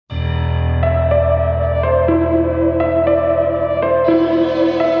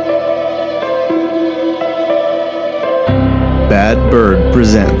Bad Bird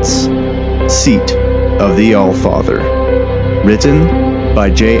presents Seat of the Allfather, written by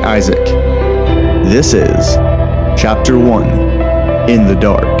J. Isaac. This is Chapter 1, In the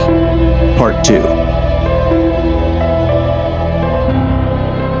Dark, Part 2.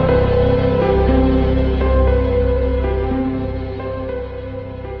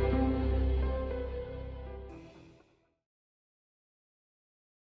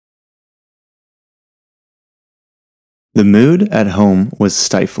 The mood at home was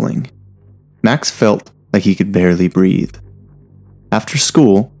stifling. Max felt like he could barely breathe. After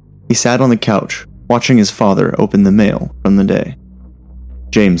school, he sat on the couch, watching his father open the mail from the day.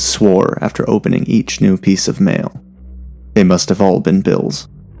 James swore after opening each new piece of mail. They must have all been bills.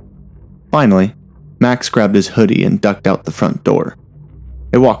 Finally, Max grabbed his hoodie and ducked out the front door.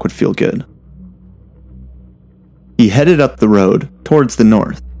 A walk would feel good. He headed up the road towards the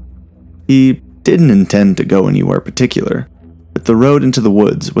north. He didn't intend to go anywhere particular, but the road into the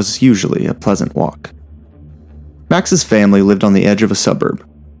woods was usually a pleasant walk. Max's family lived on the edge of a suburb.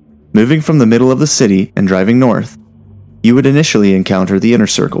 Moving from the middle of the city and driving north, you would initially encounter the inner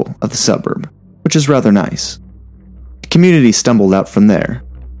circle of the suburb, which is rather nice. The community stumbled out from there,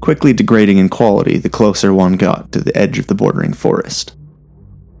 quickly degrading in quality the closer one got to the edge of the bordering forest.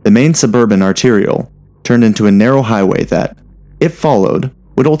 The main suburban arterial turned into a narrow highway that, if followed,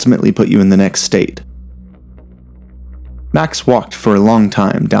 would ultimately put you in the next state. Max walked for a long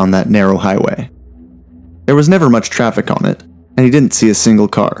time down that narrow highway. There was never much traffic on it, and he didn't see a single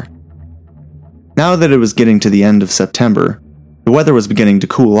car. Now that it was getting to the end of September, the weather was beginning to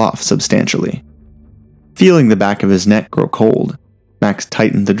cool off substantially. Feeling the back of his neck grow cold, Max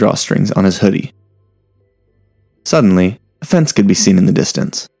tightened the drawstrings on his hoodie. Suddenly, a fence could be seen in the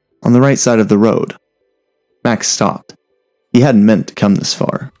distance, on the right side of the road. Max stopped. He hadn't meant to come this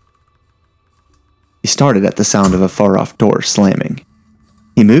far. He started at the sound of a far-off door slamming.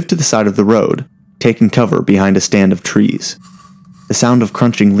 He moved to the side of the road, taking cover behind a stand of trees. The sound of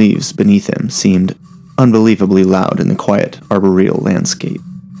crunching leaves beneath him seemed unbelievably loud in the quiet arboreal landscape.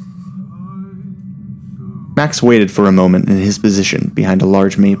 Max waited for a moment in his position behind a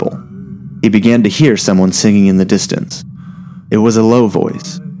large maple. He began to hear someone singing in the distance. It was a low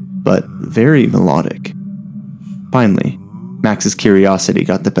voice, but very melodic. Finally, Max's curiosity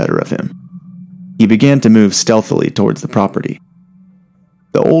got the better of him. He began to move stealthily towards the property.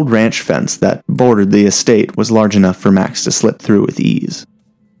 The old ranch fence that bordered the estate was large enough for Max to slip through with ease.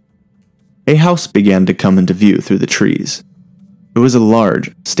 A house began to come into view through the trees. It was a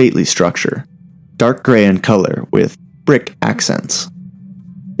large, stately structure, dark gray in color with brick accents.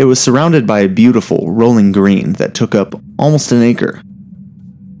 It was surrounded by a beautiful, rolling green that took up almost an acre.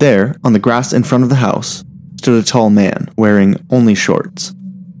 There, on the grass in front of the house, stood a tall man wearing only shorts.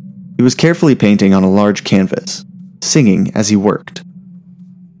 He was carefully painting on a large canvas, singing as he worked.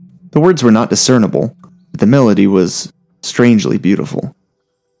 The words were not discernible, but the melody was strangely beautiful.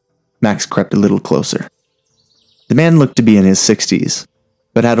 Max crept a little closer. The man looked to be in his 60s,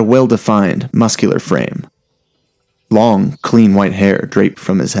 but had a well-defined, muscular frame. Long, clean white hair draped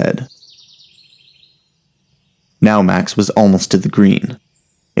from his head. Now Max was almost to the green.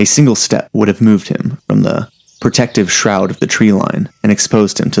 A single step would have moved him from the protective shroud of the tree line and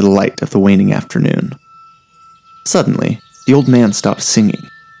exposed him to the light of the waning afternoon. Suddenly, the old man stopped singing.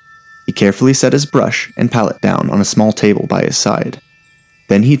 He carefully set his brush and palette down on a small table by his side.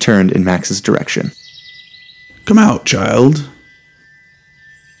 Then he turned in Max's direction. "Come out, child."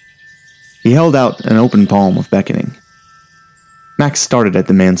 He held out an open palm with beckoning. Max started at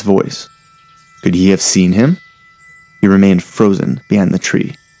the man's voice. Could he have seen him? He remained frozen behind the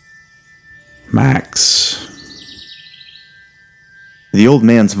tree. "Max." The old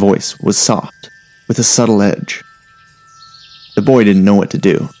man's voice was soft, with a subtle edge. The boy didn't know what to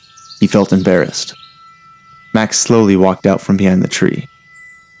do. He felt embarrassed. Max slowly walked out from behind the tree.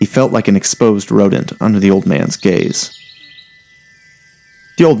 He felt like an exposed rodent under the old man's gaze.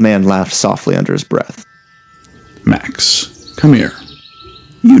 The old man laughed softly under his breath. "Max, come here.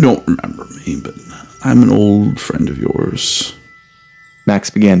 You don't remember me, but I'm an old friend of yours."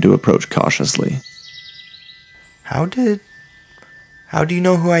 Max began to approach cautiously. How do you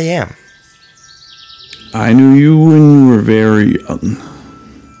know who I am? I knew you when you were very young.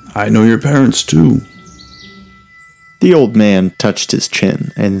 I know your parents too. The old man touched his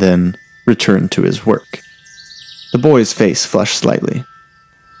chin and then returned to his work. The boy's face flushed slightly.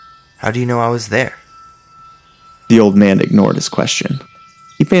 How do you know I was there? The old man ignored his question.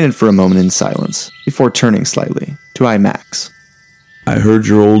 He painted for a moment in silence, before turning slightly to eye Max. I heard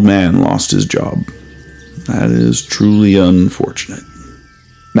your old man lost his job. That is truly unfortunate.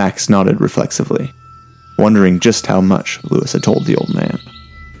 Max nodded reflexively. wondering just how much Lewis had told the old man.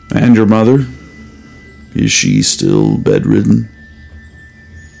 And your mother? Is she still bedridden?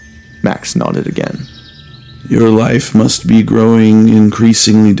 Max nodded again. Your life must be growing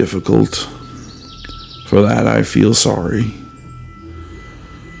increasingly difficult. For that I feel sorry.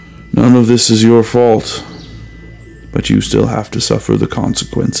 None of this is your fault, but you still have to suffer the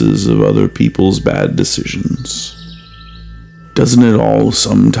consequences of other people's bad decisions. Doesn't it all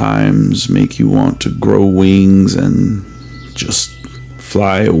sometimes make you want to grow wings and just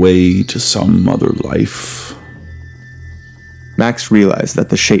fly away to some other life? Max realized that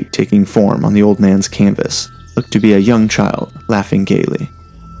the shape taking form on the old man's canvas looked to be a young child laughing gaily.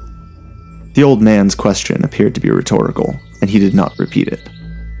 The old man's question appeared to be rhetorical, and he did not repeat it.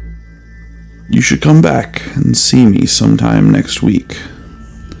 You should come back and see me sometime next week.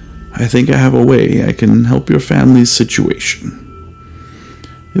 I think I have a way I can help your family's situation.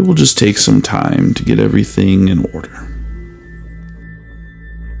 It will just take some time to get everything in order.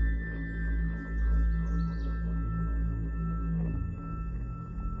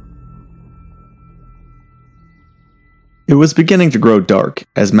 It was beginning to grow dark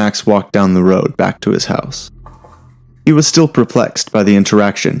as Max walked down the road back to his house. He was still perplexed by the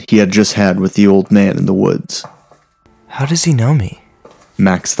interaction he had just had with the old man in the woods. How does he know me?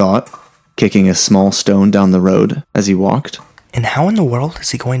 Max thought, kicking a small stone down the road as he walked. And how in the world is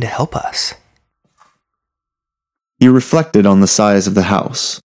he going to help us? He reflected on the size of the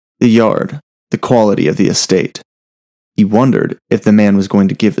house, the yard, the quality of the estate. He wondered if the man was going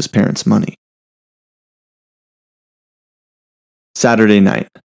to give his parents money. Saturday night.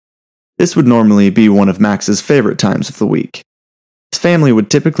 This would normally be one of Max's favorite times of the week. His family would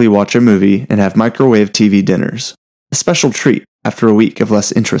typically watch a movie and have microwave TV dinners, a special treat after a week of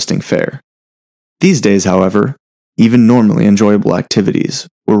less interesting fare. These days, however, even normally enjoyable activities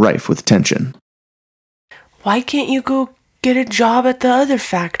were rife with tension. Why can't you go get a job at the other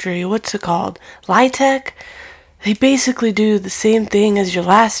factory? What's it called? Litech? They basically do the same thing as your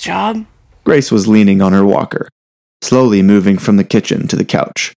last job. Grace was leaning on her walker, slowly moving from the kitchen to the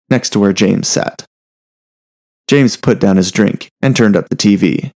couch next to where James sat. James put down his drink and turned up the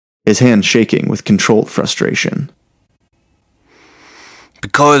TV, his hand shaking with controlled frustration.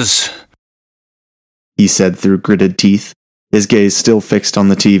 Because, he said through gritted teeth, his gaze still fixed on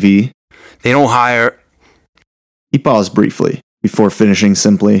the TV. they don't hire... He paused briefly, before finishing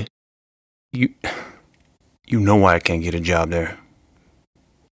simply, You know why I can't get a job there.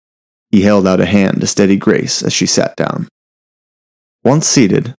 He held out a hand to steady Grace as she sat down. Once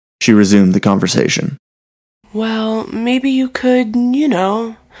seated, she resumed the conversation. Well, maybe you could,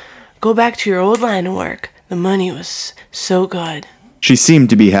 go back to your old line of work. The money was so good. She seemed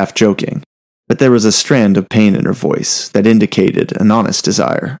to be half joking, but there was a strand of pain in her voice that indicated an honest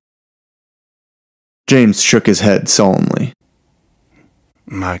desire. James shook his head solemnly.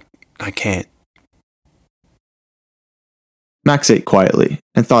 I can't. Max ate quietly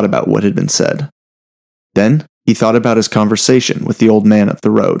and thought about what had been said. Then he thought about his conversation with the old man up the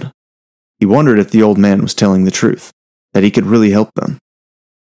road. He wondered if the old man was telling the truth, that he could really help them.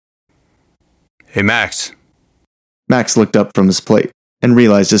 Hey, Max. Max looked up from his plate and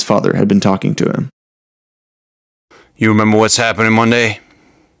realized his father had been talking to him. You remember what's happening Monday?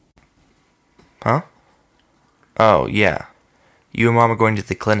 Huh? Oh, yeah. You and Mom are going to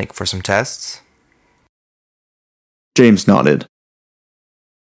the clinic for some tests? James nodded.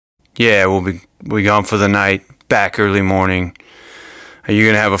 Yeah, we'll be gone for the night, back early morning. Are you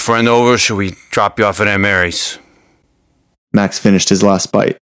going to have a friend over, or should we drop you off at Aunt Mary's? Max finished his last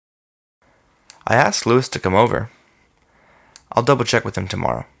bite. I asked Lewis to come over. I'll double check with him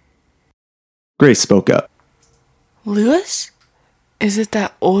tomorrow. Grace spoke up. Lewis? Is it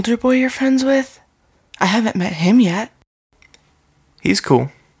that older boy you're friends with? I haven't met him yet. He's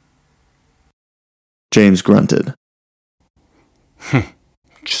cool. James grunted.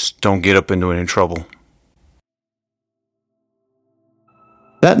 Just don't get up into any trouble.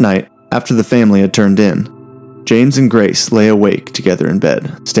 That night, after the family had turned in, James and Grace lay awake together in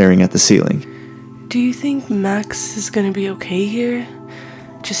bed, staring at the ceiling. Do you think Max is gonna be okay here?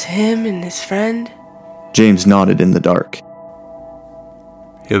 Just him and his friend? James nodded in the dark.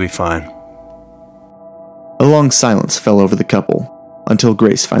 He'll be fine. A long silence fell over the couple, until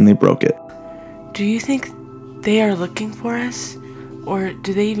Grace finally broke it. Do you think they are looking for us? Or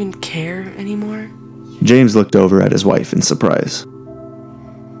do they even care anymore? James looked over at his wife in surprise.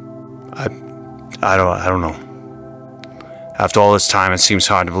 I don't know. After all this time, it seems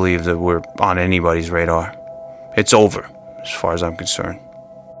hard to believe that we're on anybody's radar. It's over, as far as I'm concerned.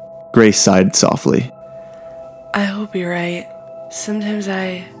 Grace sighed softly. I hope you're right. Sometimes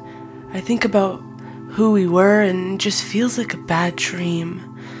I think about who we were and just feels like a bad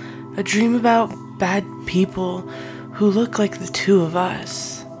dream. A dream about bad people who look like the two of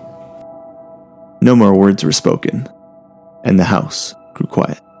us. No more words were spoken, and the house grew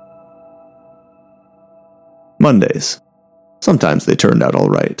quiet. Mondays. Sometimes they turned out all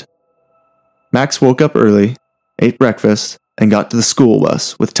right. Max woke up early, ate breakfast, and got to the school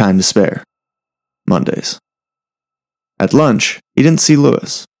bus with time to spare. Mondays. At lunch, he didn't see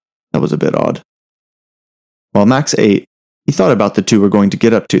Lewis. That was a bit odd. While Max ate, he thought about the two were going to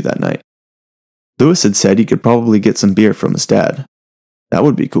get up to that night. Lewis had said he could probably get some beer from his dad. That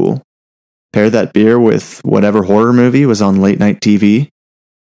would be cool. Pair that beer with whatever horror movie was on late night TV,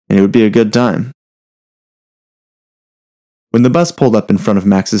 and it would be a good time. When the bus pulled up in front of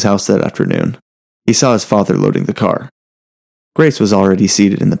Max's house that afternoon, he saw his father loading the car. Grace was already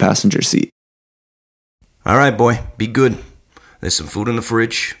seated in the passenger seat. All right, boy, be good. There's some food in the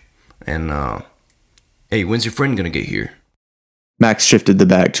fridge, and, hey, when's your friend gonna get here? Max shifted the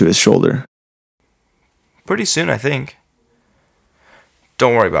bag to his shoulder. Pretty soon, I think.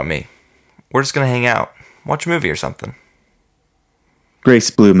 Don't worry about me. We're just gonna hang out, watch a movie or something. Grace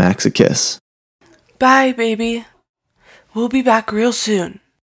blew Max a kiss. Bye, baby. We'll be back real soon.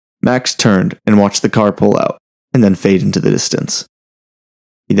 Max turned and watched the car pull out, and then fade into the distance.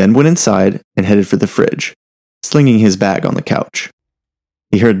 He then went inside and headed for the fridge, slinging his bag on the couch.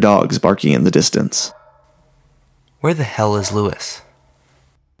 He heard dogs barking in the distance. Where the hell is Lewis?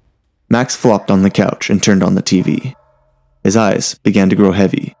 Max flopped on the couch and turned on the TV. His eyes began to grow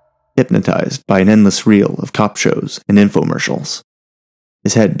heavy, hypnotized by an endless reel of cop shows and infomercials.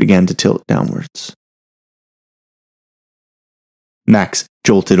 His head began to tilt downwards. Max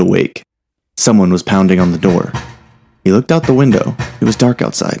jolted awake. Someone was pounding on the door. He looked out the window. It was dark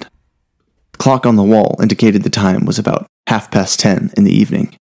outside. The clock on the wall indicated the time was about 10:30 in the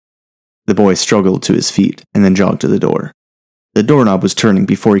evening. The boy struggled to his feet and then jogged to the door. The doorknob was turning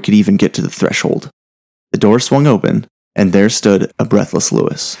before he could even get to the threshold. The door swung open, and there stood a breathless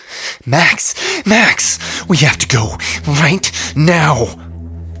Lewis. Max! We have to go right now!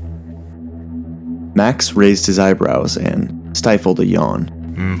 Max raised his eyebrows and stifled a yawn.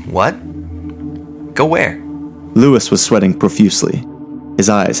 What? Go where? Lewis was sweating profusely. His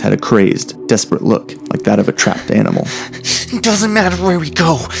eyes had a crazed, desperate look, like that of a trapped animal. It doesn't matter where we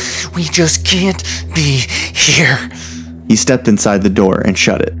go. We just can't be here. He stepped inside the door and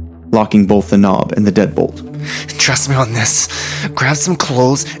shut it, locking both the knob and the deadbolt. Trust me on this. Grab some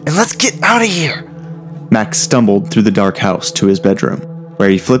clothes and let's get out of here. Max stumbled through the dark house to his bedroom, where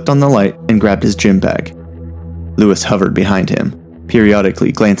he flipped on the light and grabbed his gym bag. Lewis hovered behind him,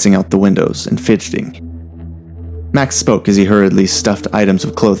 periodically glancing out the windows and fidgeting. Max spoke as he hurriedly stuffed items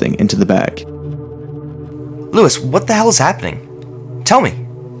of clothing into the bag. Lewis, what the hell is happening? Tell me.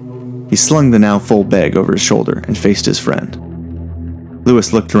 He slung the now full bag over his shoulder and faced his friend.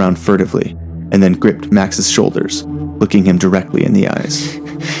 Lewis looked around furtively, and then gripped Max's shoulders, looking him directly in the eyes.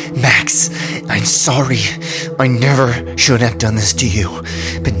 Max, I'm sorry. I never should have done this to you.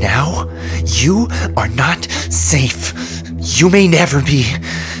 But now, you are not safe. You may never be.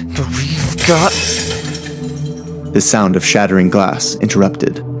 But we've got... The sound of shattering glass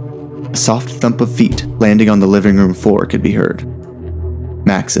interrupted. A soft thump of feet landing on the living room floor could be heard.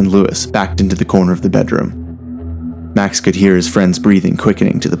 Max and Lewis backed into the corner of the bedroom. Max could hear his friend's breathing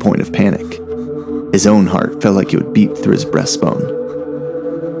quickening to the point of panic. His own heart felt like it would beat through his breastbone.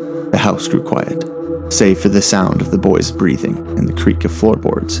 The house grew quiet, save for the sound of the boys' breathing and the creak of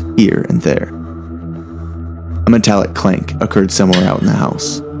floorboards here and there. A metallic clank occurred somewhere out in the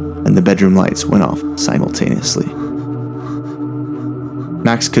house, and the bedroom lights went off simultaneously.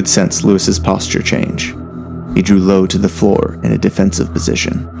 Max could sense Lewis's posture change. He drew low to the floor in a defensive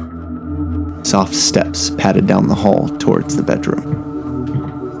position. Soft steps padded down the hall towards the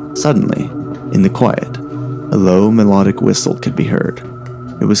bedroom. Suddenly, in the quiet, a low melodic whistle could be heard.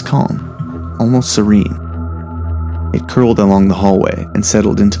 It was calm, almost serene. It curled along the hallway and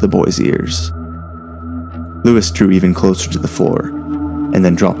settled into the boy's ears. Lewis drew even closer to the floor, and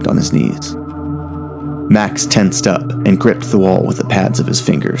then dropped on his knees. Max tensed up and gripped the wall with the pads of his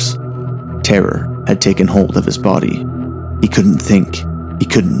fingers. Terror had taken hold of his body. He couldn't think. He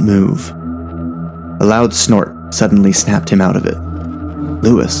couldn't move. A loud snort suddenly snapped him out of it.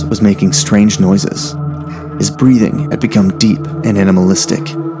 Lewis was making strange noises. His breathing had become deep and animalistic.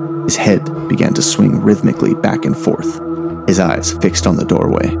 His head began to swing rhythmically back and forth, his eyes fixed on the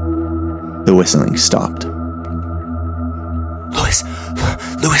doorway. The whistling stopped.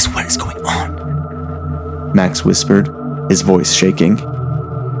 Lewis, what is going on? Max whispered, his voice shaking.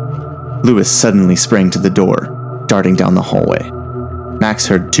 Lewis suddenly sprang to the door, darting down the hallway. Max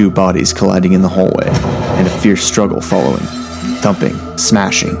heard two bodies colliding in the hallway, and a fierce struggle following. Thumping,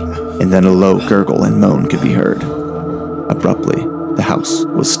 smashing, and then a low gurgle and moan could be heard. Abruptly, the house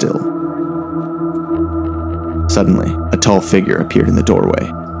was still. Suddenly, a tall figure appeared in the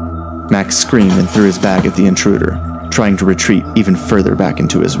doorway. Max screamed and threw his bag at the intruder, trying to retreat even further back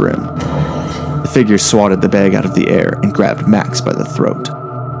into his room. The figure swatted the bag out of the air and grabbed Max by the throat.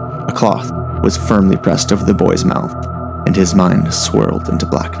 A cloth was firmly pressed over the boy's mouth, and his mind swirled into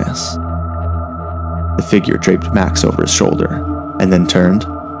blackness. The figure draped Max over his shoulder, and then turned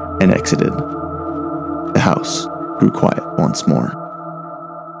and exited. The house grew quiet once more.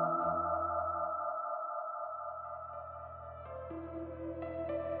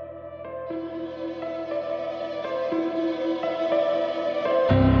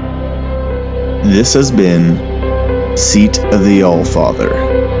 This has been Seat of the All-Father.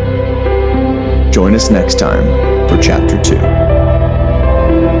 Join us next time for Chapter 2.